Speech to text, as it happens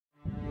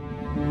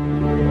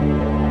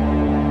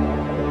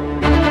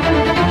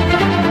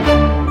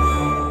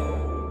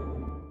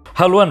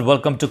Hello and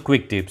welcome to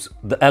Quick Tips,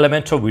 the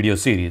Elementor video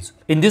series.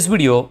 In this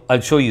video,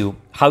 I'll show you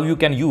how you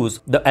can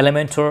use the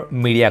Elementor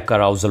Media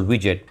Carousel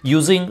widget.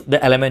 Using the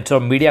Elementor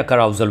Media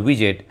Carousel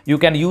widget, you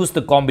can use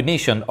the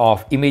combination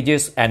of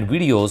images and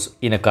videos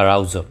in a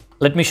carousel.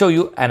 Let me show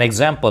you an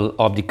example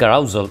of the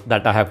carousel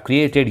that I have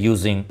created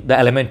using the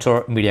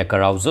Elementor Media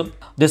Carousel.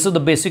 This is the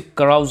basic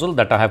carousel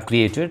that I have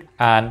created,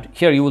 and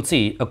here you will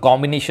see a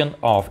combination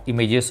of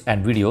images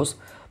and videos.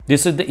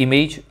 This is the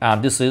image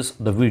and this is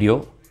the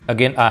video.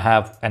 Again, I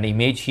have an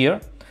image here,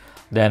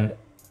 then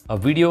a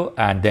video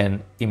and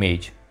then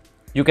image.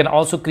 You can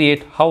also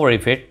create hover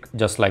effect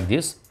just like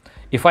this.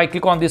 If I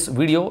click on this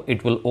video,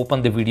 it will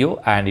open the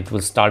video and it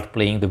will start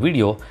playing the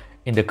video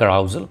in the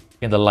carousel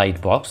in the light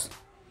box.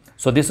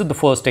 So this is the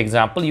first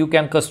example. You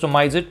can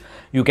customize it.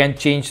 You can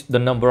change the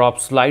number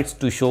of slides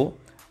to show.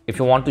 If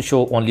you want to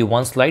show only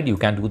one slide, you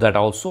can do that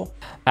also.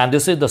 And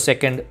this is the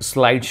second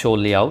slideshow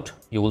layout.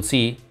 You will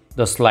see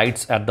the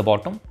slides at the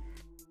bottom.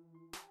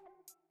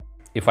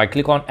 If I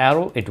click on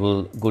arrow, it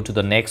will go to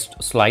the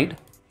next slide.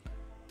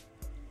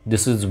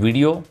 This is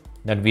video,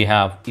 then we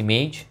have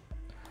image,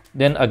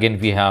 then again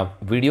we have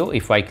video.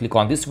 If I click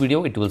on this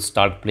video, it will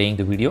start playing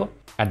the video.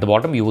 At the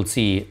bottom, you will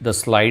see the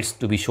slides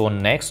to be shown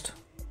next.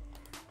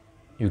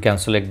 You can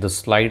select the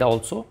slide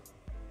also.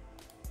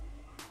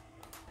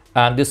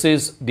 And this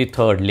is the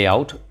third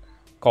layout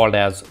called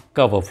as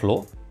cover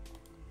flow.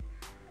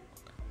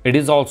 It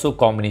is also a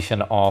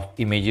combination of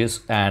images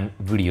and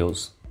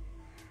videos.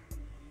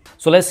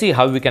 So let's see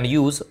how we can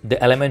use the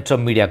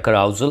Elementor Media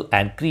Carousel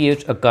and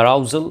create a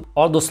carousel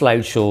or the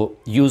slideshow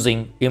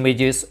using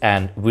images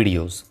and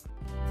videos.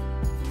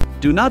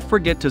 Do not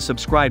forget to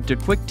subscribe to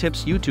Quick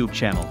Tips YouTube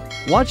channel.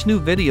 Watch new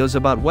videos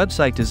about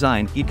website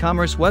design,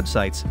 e-commerce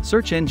websites,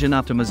 search engine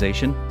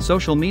optimization,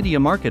 social media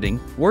marketing,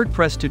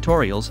 WordPress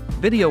tutorials,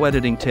 video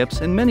editing tips,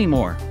 and many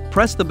more.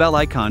 Press the bell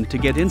icon to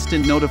get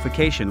instant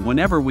notification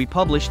whenever we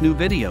publish new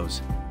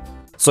videos.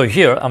 So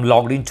here I'm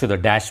logged into the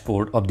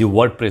dashboard of the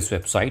WordPress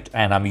website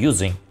and I'm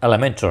using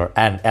Elementor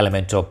and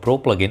Elementor Pro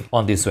plugin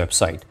on this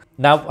website.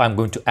 Now I'm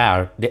going to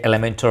add the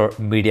Elementor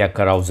Media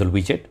Carousel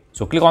widget.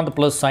 So click on the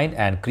plus sign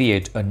and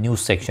create a new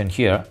section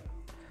here.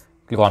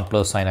 Click on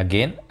plus sign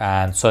again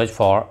and search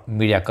for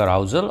Media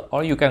Carousel,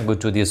 or you can go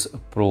to this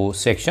Pro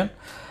section,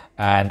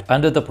 and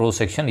under the Pro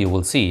section you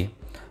will see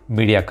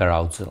Media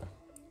Carousel.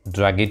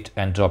 Drag it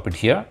and drop it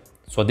here.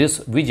 So this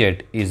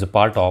widget is a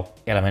part of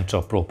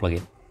Elementor Pro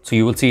plugin. So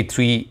you will see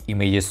 3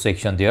 images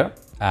section there,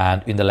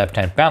 and in the left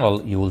hand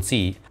panel you will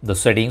see the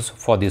settings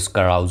for this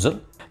carousel.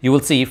 You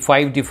will see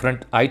 5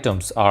 different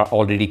items are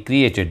already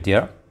created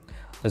there.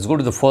 Let's go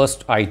to the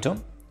first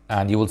item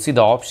and you will see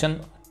the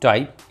option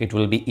type. It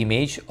will be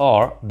image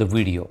or the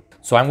video.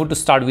 So I'm going to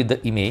start with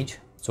the image.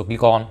 So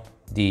click on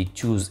the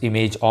choose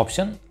image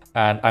option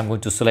and I'm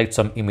going to select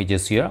some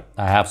images here.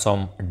 I have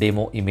some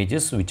demo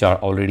images which are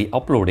already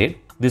uploaded.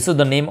 This is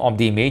the name of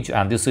the image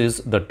and this is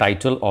the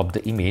title of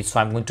the image. So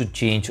I'm going to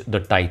change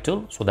the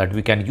title so that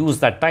we can use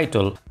that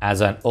title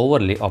as an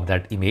overlay of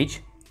that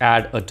image.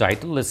 Add a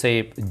title, let's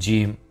say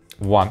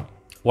𝗟𝗜𝗞𝗘.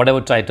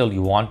 Whatever title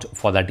you want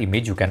for that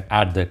image, you can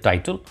add the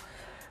title.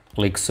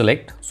 Click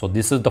select. So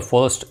this is the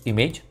first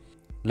image.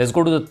 Let's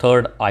go to the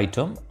third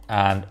item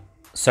and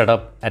set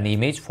up an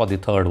image for the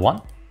third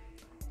one.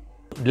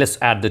 Let's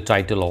add the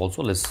title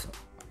also. Let's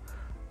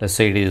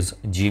say it is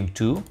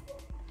𝗟𝗜𝗞𝗘.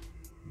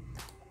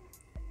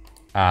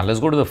 And let's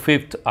go to the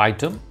fifth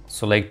item,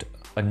 select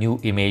a new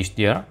image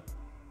there.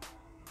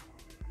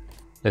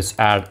 Let's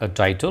add a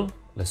title,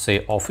 let's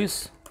say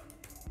office.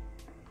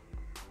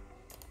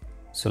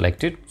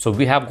 Select it. So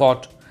we have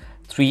got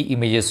 3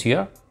 images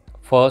here,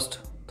 first,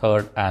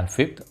 third and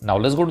fifth. Now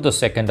let's go to the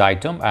second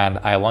item and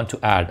I want to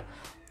add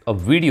a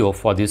video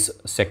for this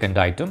second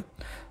item.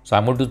 So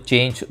I'm going to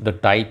change the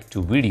type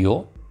to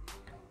video,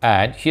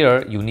 and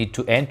here you need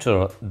to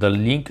enter the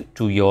link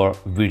to your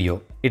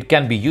video. It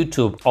can be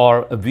YouTube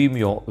or a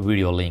Vimeo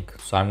video link.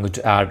 So I'm going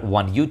to add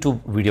one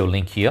YouTube video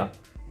link here.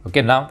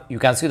 Okay, now you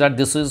can see that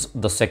this is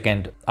the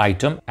second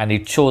item and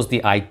it shows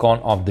the icon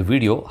of the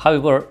video.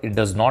 However, it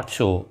does not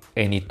show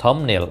any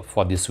thumbnail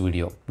for this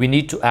video. We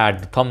need to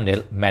add the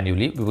thumbnail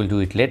manually. We will do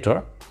it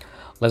later.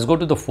 Let's go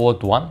to the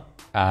fourth one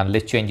and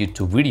let's change it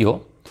to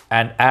video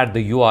and add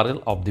the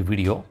URL of the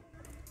video.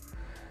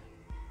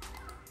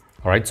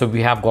 All right, so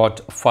we have got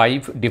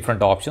 5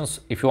 different options.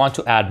 If you want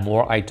to add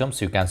more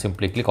items, you can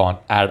simply click on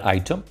add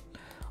item.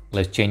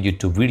 Let's change it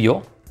to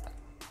video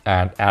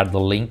and add the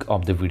link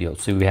of the video.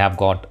 So we have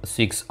got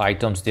 6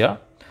 items there.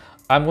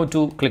 I'm going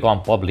to click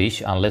on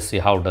publish and let's see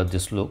how does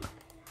this look.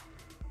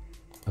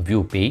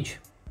 View page,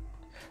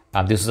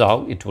 and this is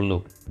how it will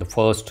look. The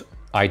first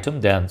item,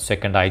 then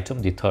second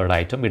item, the third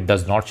item. It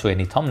does not show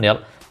any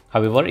thumbnail.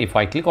 However, if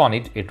I click on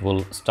it, it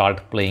will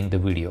start playing the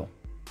video.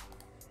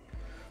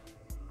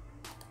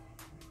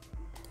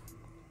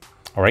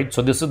 All right,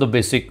 so this is the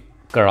basic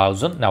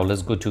carousel. Now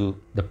let's go to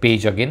the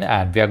page again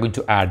and we are going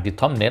to add the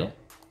thumbnail.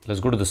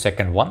 Let's go to the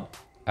second one,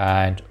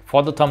 and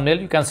for the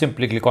thumbnail you can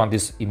simply click on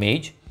this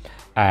image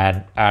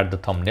and add the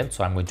thumbnail.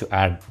 So I'm going to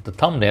add the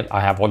thumbnail.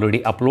 I have already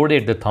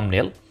uploaded the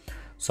thumbnail,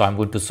 So I'm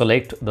going to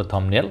select the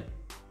thumbnail.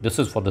 This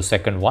is for the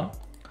second one.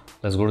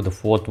 Let's go to the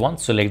fourth one,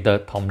 select the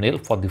thumbnail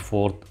for the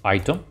fourth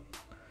item.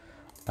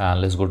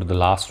 And let's go to the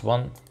last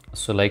one,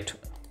 select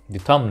the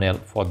thumbnail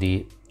for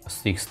the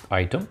sixth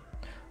item.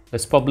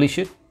 Let's publish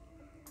it.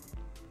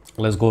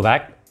 Let's go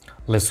back.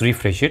 Let's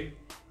refresh it.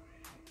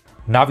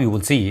 Now you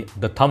will see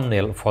the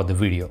thumbnail for the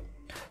video.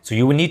 So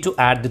you will need to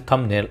add the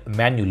thumbnail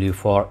manually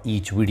for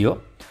each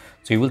video.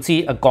 So you will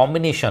see a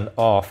combination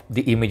of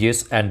the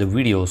images and the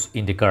videos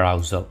in the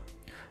carousel.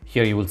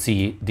 Here you will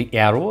see the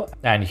arrow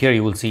and here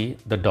you will see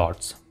the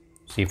dots.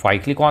 So if I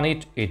click on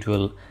it, it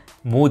will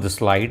move the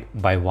slide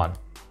by one.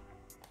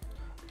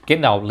 Okay,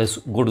 now let's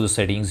go to the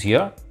settings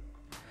here.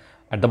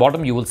 At the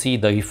bottom you will see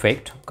the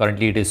effect.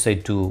 Currently it is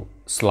set to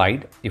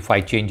slide. If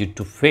I change it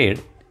to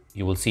fade,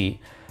 you will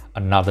see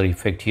another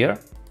effect here.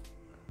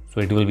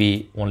 So it will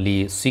be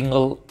only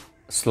single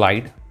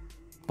slide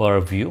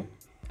per view,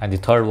 and the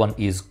third one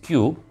is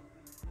cube.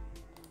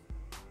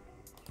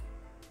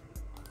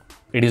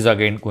 It is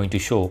again going to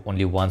show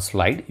only one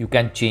slide. You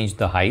can change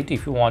the height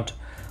if you want.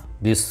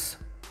 This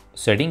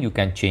setting you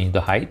can change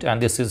the height,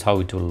 and this is how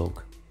it will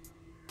look.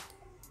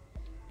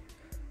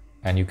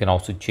 And you can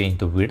also change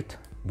the width.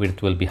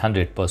 Width will be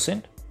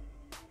 100%.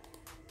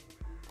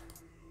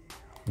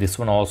 This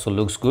one also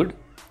looks good.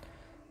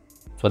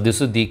 So this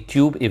is the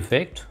cube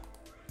effect,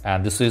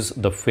 and this is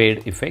the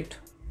fade effect,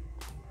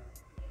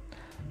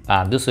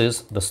 and this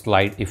is the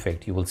slide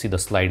effect. You will see the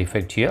slide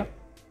effect here.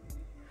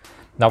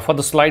 Now for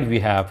the slide we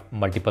have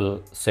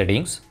multiple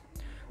settings.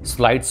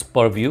 Slides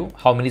per view.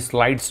 How many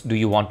slides do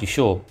you want to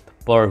show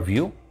per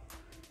view?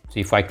 So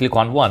if I click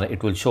on one,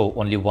 it will show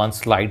only one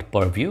slide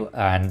per view,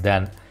 and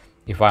then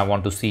if I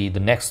want to see the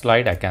next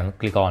slide, I can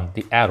click on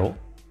the arrow.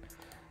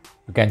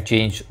 You can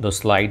change the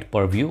slide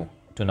per view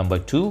to number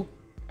 2,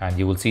 and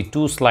you will see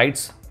 2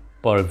 slides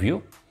per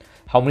view.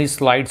 How many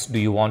slides do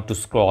you want to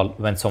scroll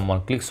when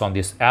someone clicks on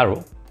this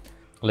arrow?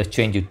 Let's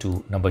change it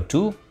to number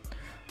 2.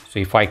 So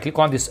if I click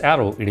on this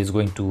arrow, it is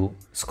going to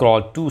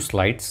scroll 2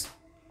 slides.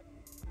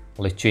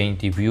 Let's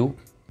change the view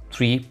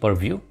 3 per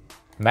view.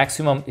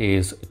 Maximum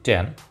is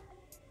 10.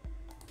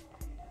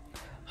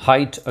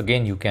 Height,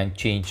 again you can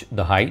change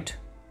the height.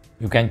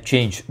 You can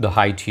change the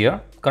height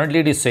here. Currently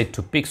it is set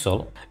to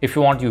pixel. If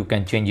you want, you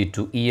can change it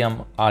to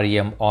EM,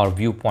 REM or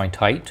viewpoint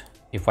height.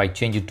 If I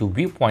change it to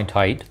viewpoint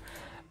height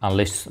and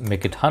let's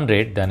make it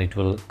 100, then it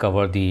will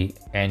cover the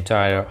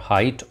entire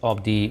height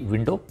of the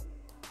window.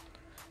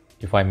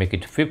 If I make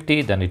it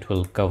 50, then it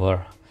will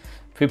cover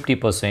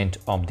 50%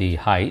 of the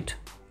height.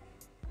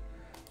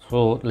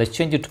 So let's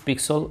change it to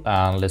pixel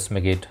and let's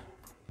make it,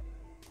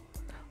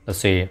 let's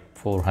say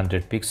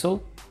 400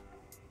 pixel.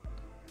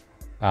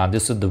 And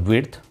this is the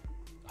width.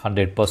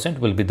 100%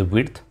 will be the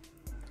width.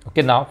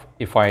 Okay, now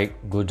if I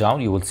go down,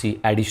 you will see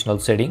additional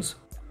settings.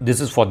 This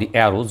is for the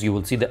arrows. You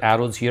will see the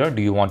arrows here.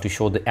 Do you want to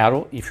show the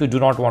arrow? If you do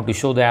not want to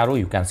show the arrow,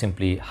 you can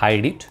simply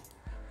hide it.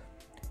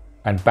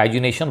 And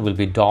pagination will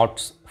be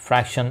dots,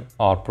 fraction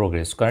or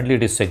progress. Currently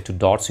it is set to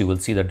dots. You will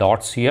see the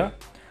dots here.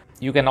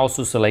 You can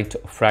also select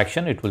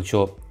fraction. It will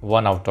show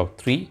 1 out of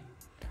 3,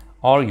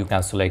 or you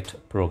can select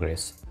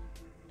progress.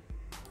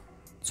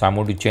 So I'm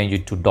going to change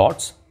it to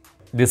dots.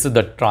 This is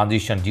the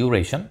transition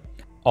duration.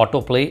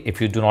 Autoplay,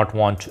 if you do not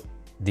want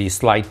the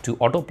slide to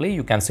autoplay,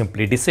 you can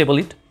simply disable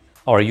it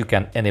or you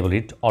can enable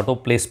it.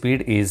 Autoplay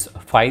speed is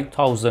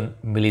 5000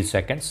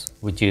 milliseconds,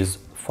 which is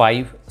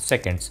 5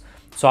 seconds.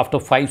 So after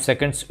 5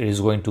 seconds, it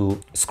is going to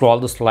scroll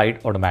the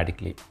slide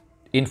automatically.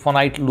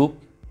 Infinite loop,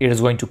 it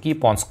is going to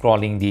keep on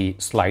scrolling the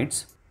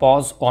slides.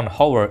 Pause on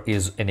hover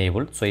is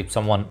enabled. So if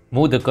someone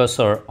move the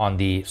cursor on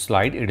the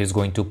slide, it is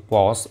going to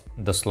pause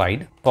the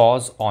slide.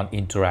 Pause on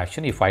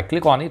interaction. If I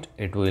click on it,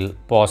 it will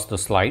pause the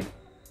slide.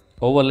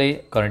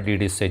 Overlay, currently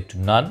it is set to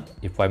none.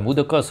 If I move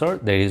the cursor,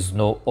 there is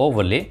no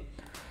overlay.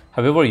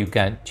 However, you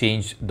can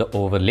change the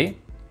overlay.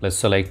 Let's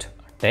select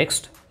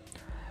text.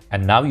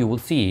 And now you will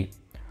see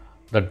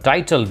the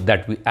title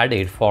that we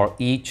added for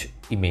each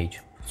image.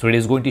 So it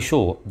is going to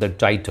show the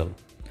title.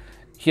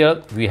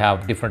 Here we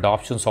have different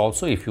options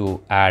also. If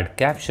you add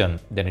caption,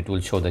 then it will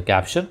show the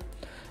caption.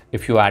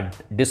 If you add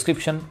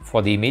description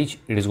for the image,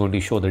 it is going to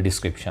show the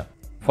description.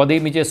 For the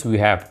images, we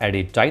have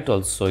added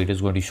titles, so it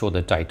is going to show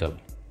the title.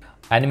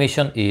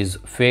 Animation is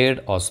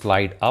fade or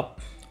slide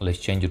up. Let's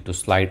change it to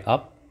slide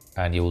up,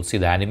 and you will see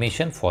the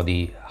animation for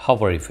the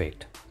hover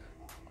effect.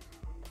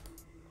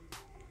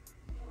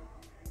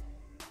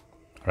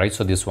 Right,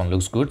 so this one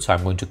looks good, so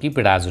I'm going to keep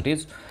it as it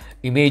is.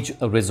 Image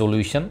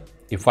resolution,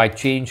 if I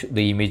change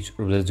the image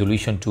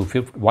resolution to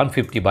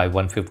 150 by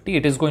 150,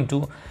 it is going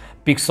to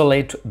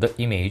pixelate the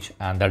image,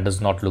 and that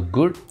does not look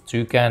good. So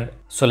you can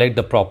select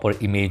the proper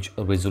image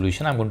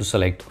resolution. I'm going to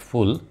select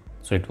full,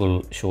 so it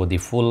will show the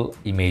full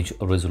image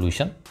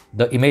resolution.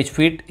 The image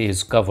fit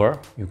is cover.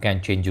 You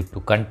can change it to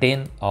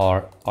contain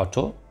or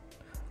auto.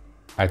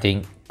 I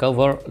think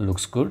cover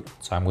looks good,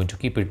 so I'm going to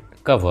keep it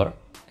cover.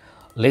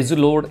 Lazy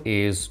load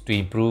is to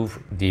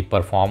improve the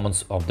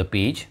performance of the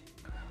page.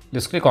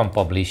 Let's click on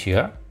publish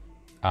here,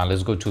 and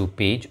let's go to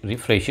page,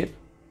 refresh it,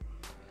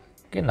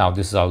 Okay, now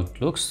this is how it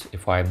looks.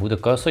 If I move the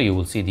cursor, you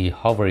will see the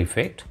hover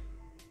effect,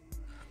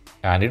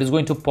 and it is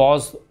going to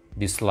pause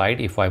the slide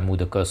if I move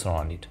the cursor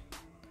on it.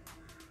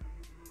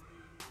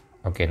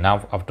 Okay,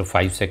 now after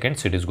 5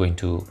 seconds, it is going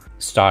to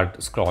start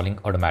scrolling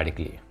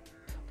automatically.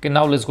 Okay,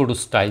 now let's go to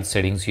style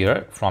settings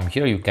here. From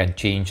here, you can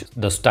change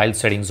the style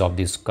settings of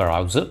this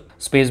carousel.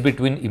 Space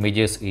between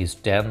images is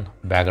 10.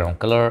 Background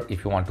color,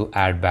 if you want to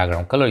add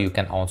background color, you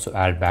can also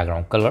add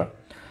background color.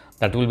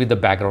 That will be the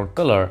background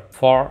color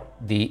for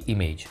the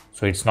image.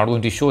 So it's not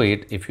going to show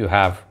it if you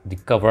have the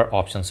cover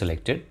option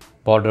selected.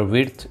 Border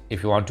width,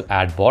 if you want to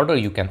add border,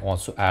 you can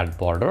also add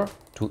border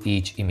to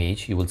each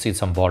image. You will see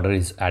some border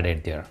is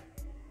added there.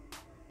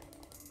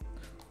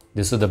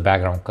 This is the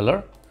background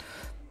color.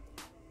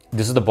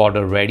 This is the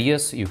border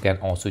radius. You can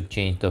also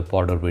change the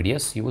border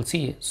radius. You will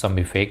see some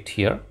effect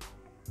here.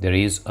 There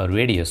is a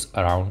radius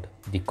around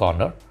the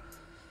corner.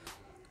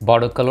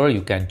 Border color,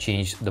 you can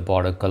change the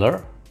border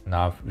color.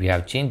 Now we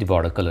have changed the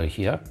border color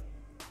here.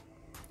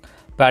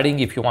 Padding,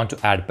 if you want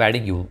to add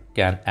padding, you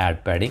can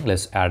add padding.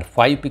 Let's add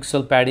 5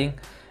 pixel padding,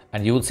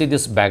 and you will see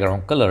this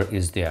background color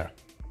is there.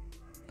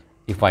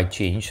 If I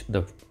change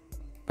the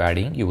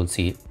padding, you will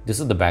see this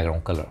is the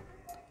background color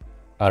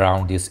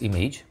around this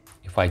image.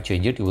 If I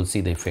change it, you will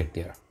see the effect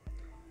there.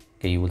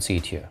 Okay, you will see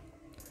it here.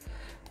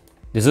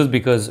 This is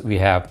because we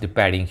have the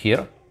padding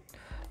here.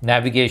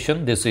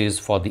 Navigation, this is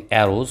for the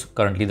arrows.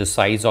 Currently the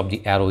size of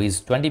the arrow is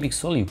 20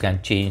 pixel. You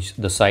can change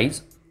the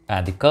size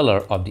and the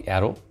color of the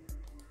arrow.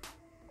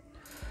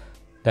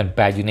 Then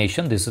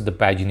pagination, this is the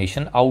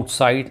pagination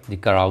outside the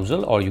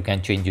carousel, or you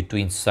can change it to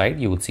inside.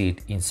 You will see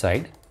it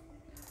inside.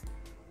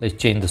 Let's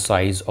change the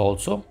size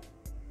also.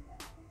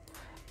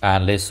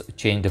 And let's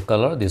change the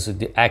color. This is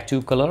the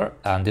active color,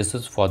 and this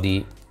is for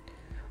the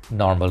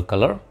normal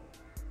color.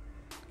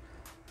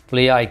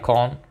 Play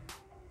icon,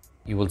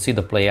 you will see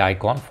the play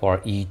icon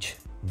for each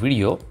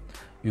video.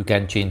 You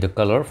can change the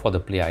color for the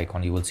play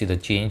icon. You will see the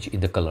change in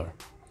the color.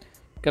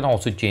 You can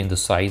also change the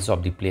size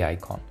of the play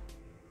icon.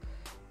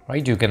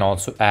 Right, you can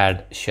also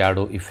add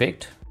shadow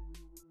effect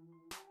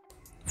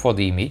for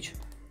the image.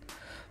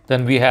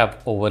 Then we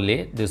have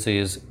overlay. This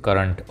is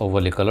current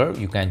overlay color.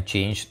 You can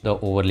change the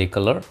overlay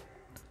color.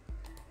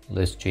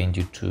 Let's change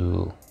it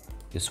to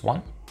this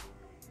one.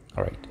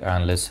 All right,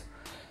 and let's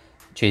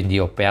change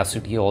the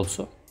opacity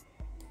also.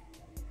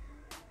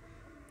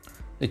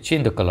 Let's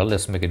change the color.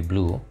 Let's make it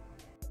blue.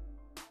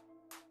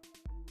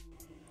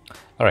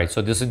 All right,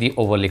 so this is the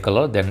overlay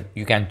color. Then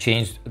you can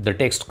change the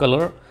text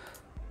color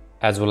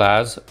as well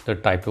as the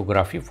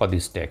typography for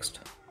this text.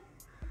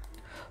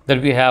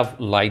 Then we have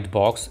light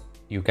box.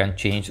 You can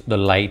change the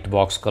light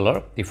box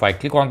color. If I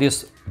click on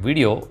this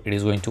video, it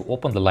is going to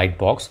open the light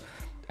box,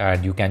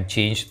 and you can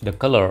change the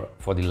color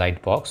for the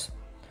light box.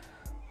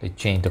 Let's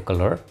change the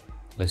color.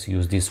 Let's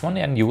use this one,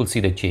 and you will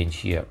see the change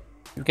here.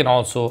 You can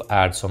also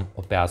add some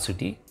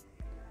opacity,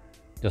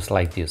 just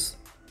like this.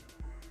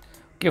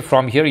 Okay,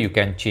 from here you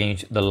can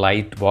change the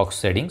light box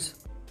settings.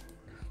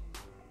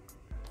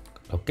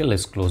 Okay,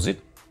 let's close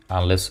it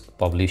and let's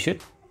publish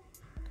it.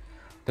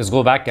 Let's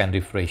go back and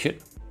refresh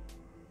it.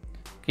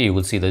 Okay, you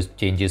will see the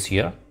changes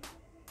here.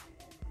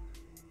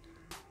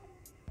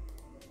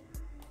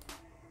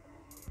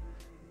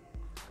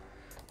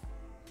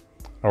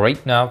 All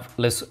right, now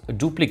let's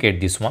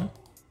duplicate this one.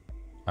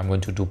 I'm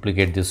going to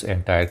duplicate this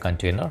entire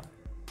container,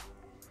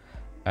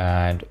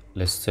 and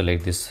let's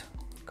select this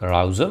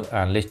carousel,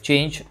 and let's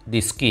change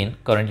the skin.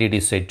 Currently it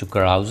is set to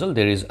carousel.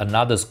 There is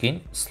another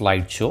skin,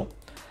 slideshow.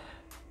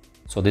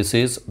 So this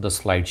is the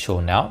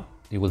slideshow now.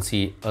 You will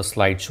see a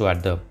slideshow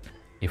at the,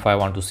 if I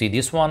want to see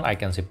this one, I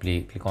can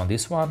simply click on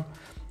this one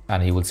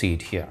and you will see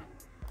it here.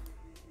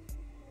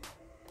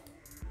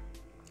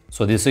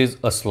 So this is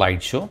a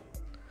slideshow.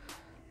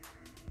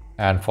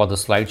 And for the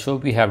slideshow,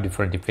 we have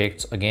different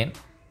effects again.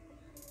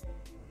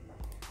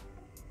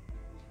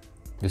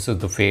 This is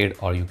the fade,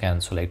 or you can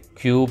select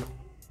cube.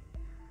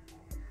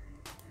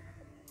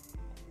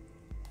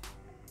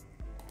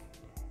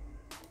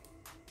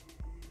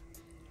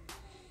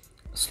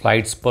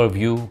 Slides per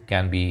view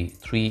can be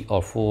 3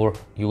 or 4.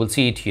 You will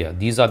see it here.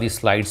 These are the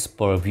slides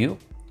per view.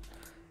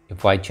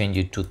 If I change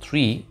it to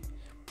 3,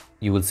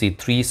 you will see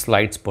 3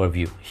 slides per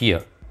view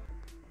here.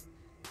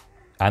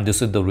 And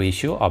this is the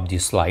ratio of the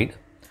slide.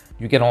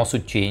 You can also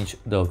change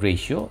the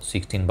ratio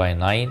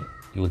 16:9.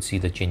 You will see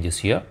the changes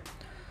here.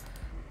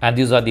 And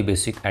these are the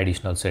basic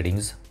additional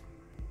settings.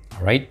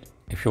 All right.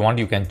 If you want,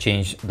 you can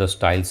change the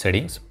style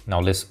settings. Now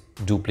let's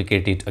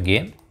duplicate it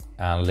again,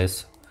 and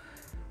let's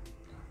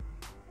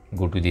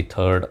go to the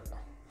third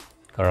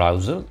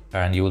carousel,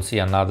 and you will see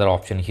another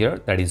option here,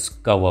 that is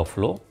cover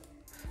flow.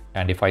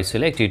 And if I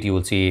select it, you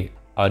will see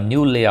a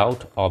new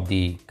layout of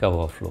the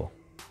cover flow.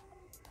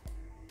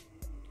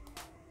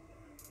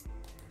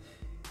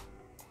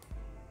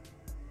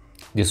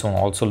 This one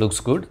also looks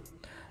good.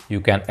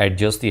 You can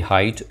adjust the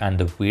height and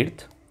the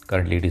width.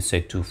 Currently it is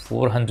set to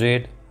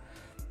 400.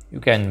 You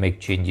can make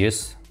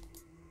changes.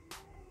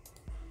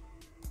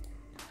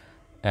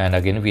 And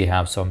again, we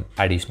have some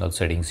additional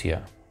settings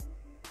here.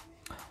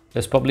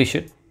 Let's publish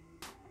it.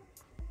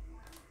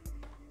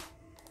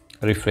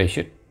 refresh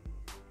it.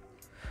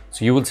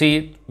 So you will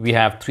see we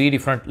have three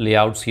different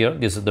layouts here.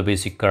 This is the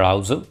basic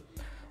carousel,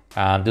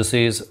 and this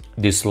is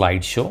the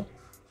slideshow,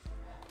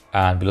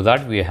 and below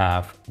that we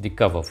have the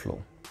cover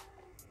flow.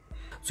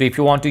 So if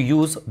you want to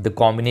use the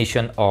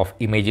combination of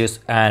images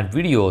and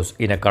videos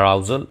in a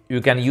carousel,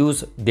 you can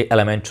use the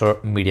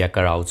Elementor Media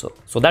Carousel.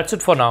 So that's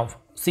it for now.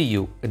 See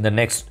you in the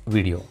next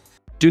video.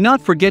 Do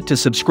not forget to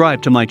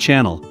subscribe to my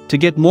channel to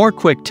get more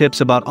quick tips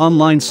about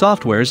online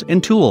softwares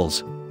and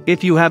tools.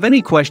 If you have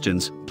any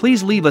questions,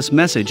 please leave us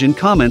message in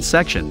comments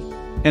section.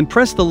 And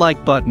press the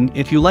like button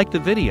if you like the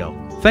video.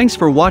 Thanks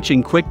for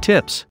watching Quick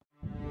Tips.